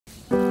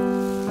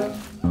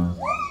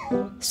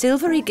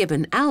Silvery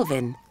Gibbon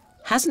Alvin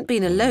hasn't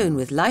been alone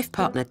with life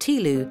partner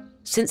Tilu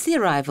since the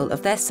arrival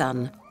of their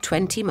son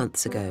 20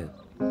 months ago.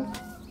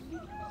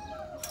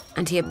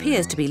 And he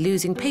appears to be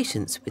losing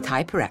patience with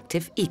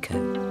hyperactive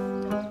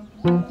Eco.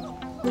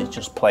 It's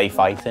just play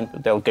fighting.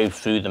 They'll go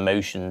through the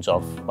motions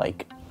of,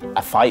 like,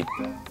 a fight,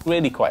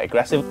 really quite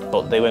aggressive,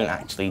 but they won't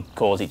actually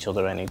cause each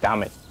other any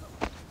damage.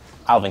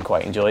 Alvin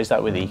quite enjoys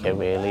that with Eco,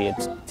 really.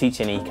 It's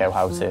teaching Eco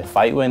how to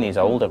fight when he's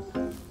older.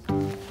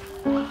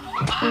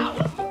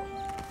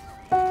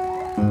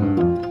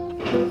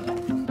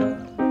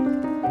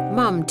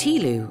 Mum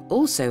Tilu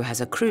also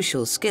has a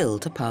crucial skill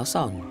to pass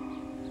on.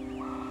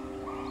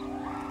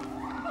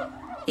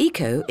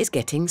 Eco is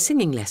getting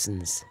singing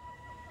lessons.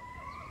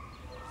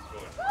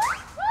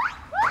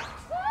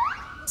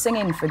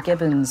 Singing for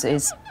gibbons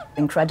is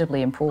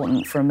incredibly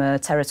important from a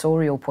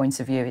territorial point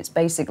of view. It's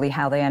basically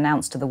how they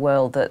announce to the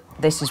world that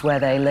this is where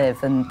they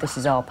live and this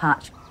is our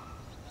patch.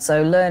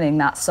 So learning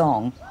that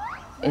song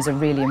is a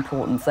really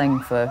important thing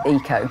for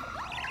Eco.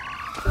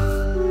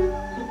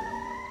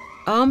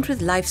 Armed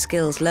with life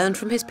skills learned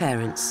from his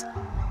parents,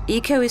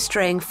 Eco is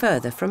straying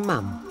further from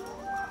Mum.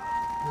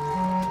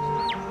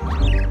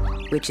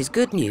 Which is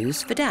good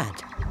news for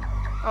Dad.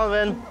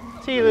 Alvin,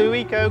 Tilu,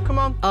 Eco, come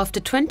on. After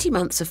 20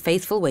 months of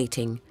faithful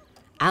waiting,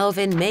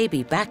 Alvin may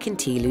be back in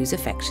Tilu's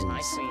affections.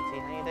 Hi, sweetie,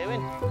 how you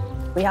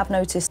doing? We have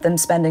noticed them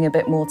spending a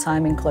bit more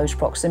time in close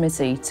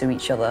proximity to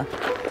each other.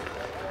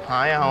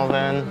 Hi,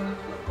 Alvin.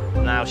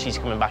 Now she's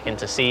coming back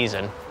into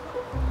season.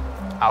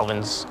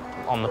 Alvin's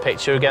on the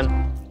picture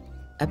again.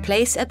 A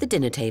place at the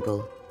dinner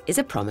table is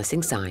a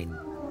promising sign.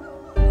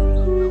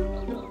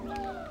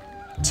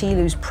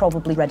 Tilu's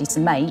probably ready to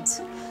mate,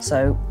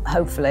 so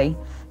hopefully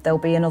there'll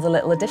be another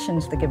little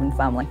addition to the gibbon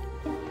family.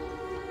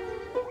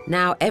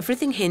 Now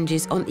everything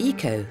hinges on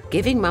Eco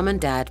giving Mum and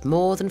Dad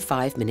more than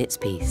 5 minutes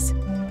peace.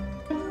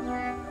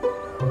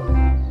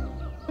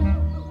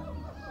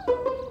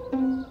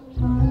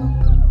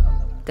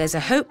 There's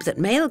a hope that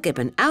male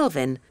gibbon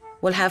Alvin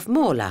will have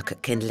more luck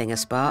at kindling a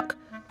spark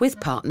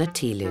with partner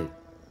Tilu.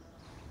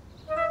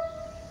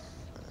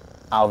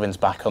 Alvin's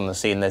back on the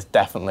scene. There's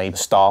definitely the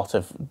start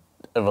of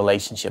a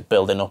relationship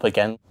building up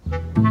again.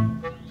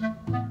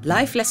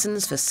 Life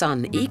lessons for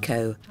son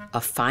Eco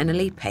are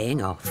finally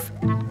paying off.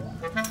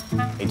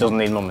 He doesn't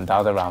need Mum and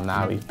Dad around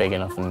now. He's big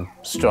enough and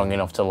strong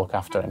enough to look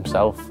after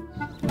himself.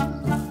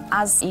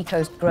 As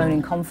Eco's grown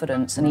in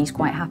confidence and he's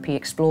quite happy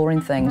exploring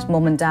things,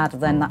 Mum and Dad,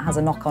 then that has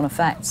a knock-on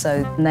effect.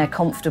 So they're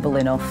comfortable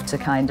enough to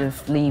kind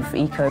of leave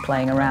Eco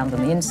playing around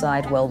on the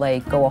inside while they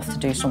go off to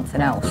do something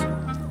else.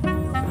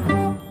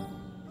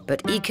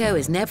 But Eco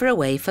is never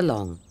away for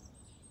long.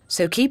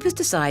 So keepers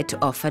decide to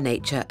offer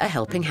nature a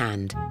helping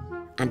hand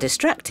and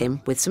distract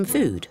him with some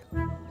food.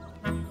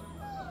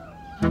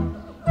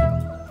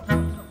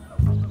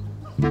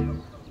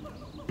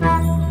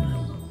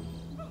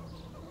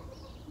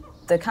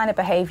 The kind of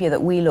behaviour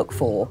that we look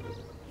for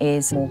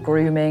is more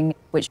grooming,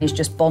 which is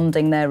just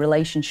bonding their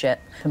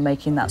relationship and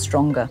making that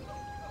stronger.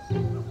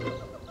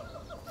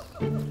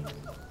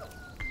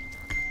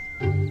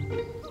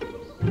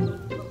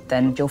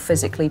 Then you'll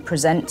physically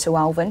present to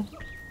Alvin,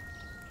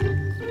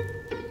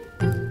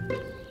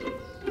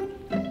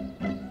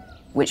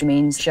 which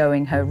means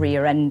showing her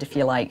rear end, if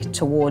you like,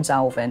 towards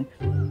Alvin.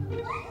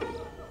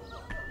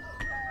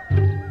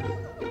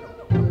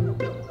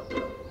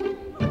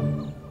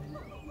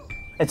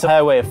 It's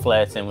her way of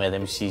flirting with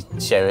him. She's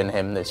showing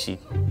him that she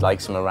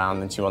likes him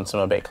around and she wants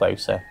him a bit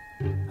closer.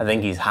 I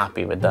think he's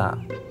happy with that.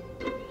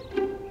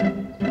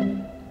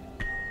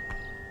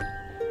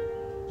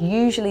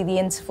 Usually the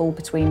interval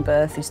between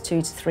birth is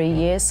 2 to 3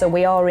 years, so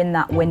we are in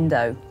that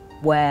window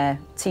where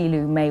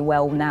Tilu may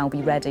well now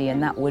be ready,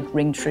 and that would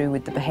ring true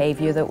with the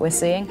behaviour that we're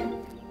seeing.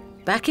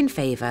 Back in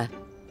favour,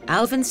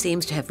 Alvin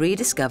seems to have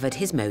rediscovered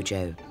his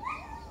mojo.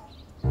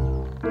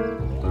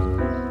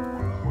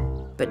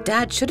 But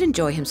Dad should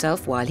enjoy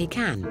himself while he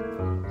can.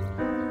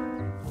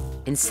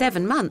 In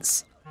 7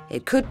 months,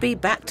 it could be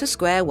back to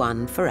square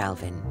one for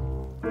Alvin.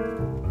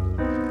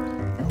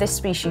 This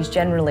species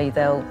generally,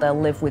 they'll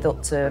live with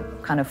up to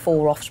kind of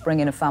 4 offspring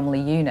in a family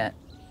unit.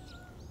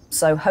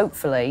 So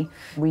hopefully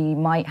we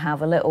might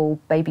have a little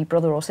baby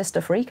brother or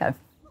sister for Eco.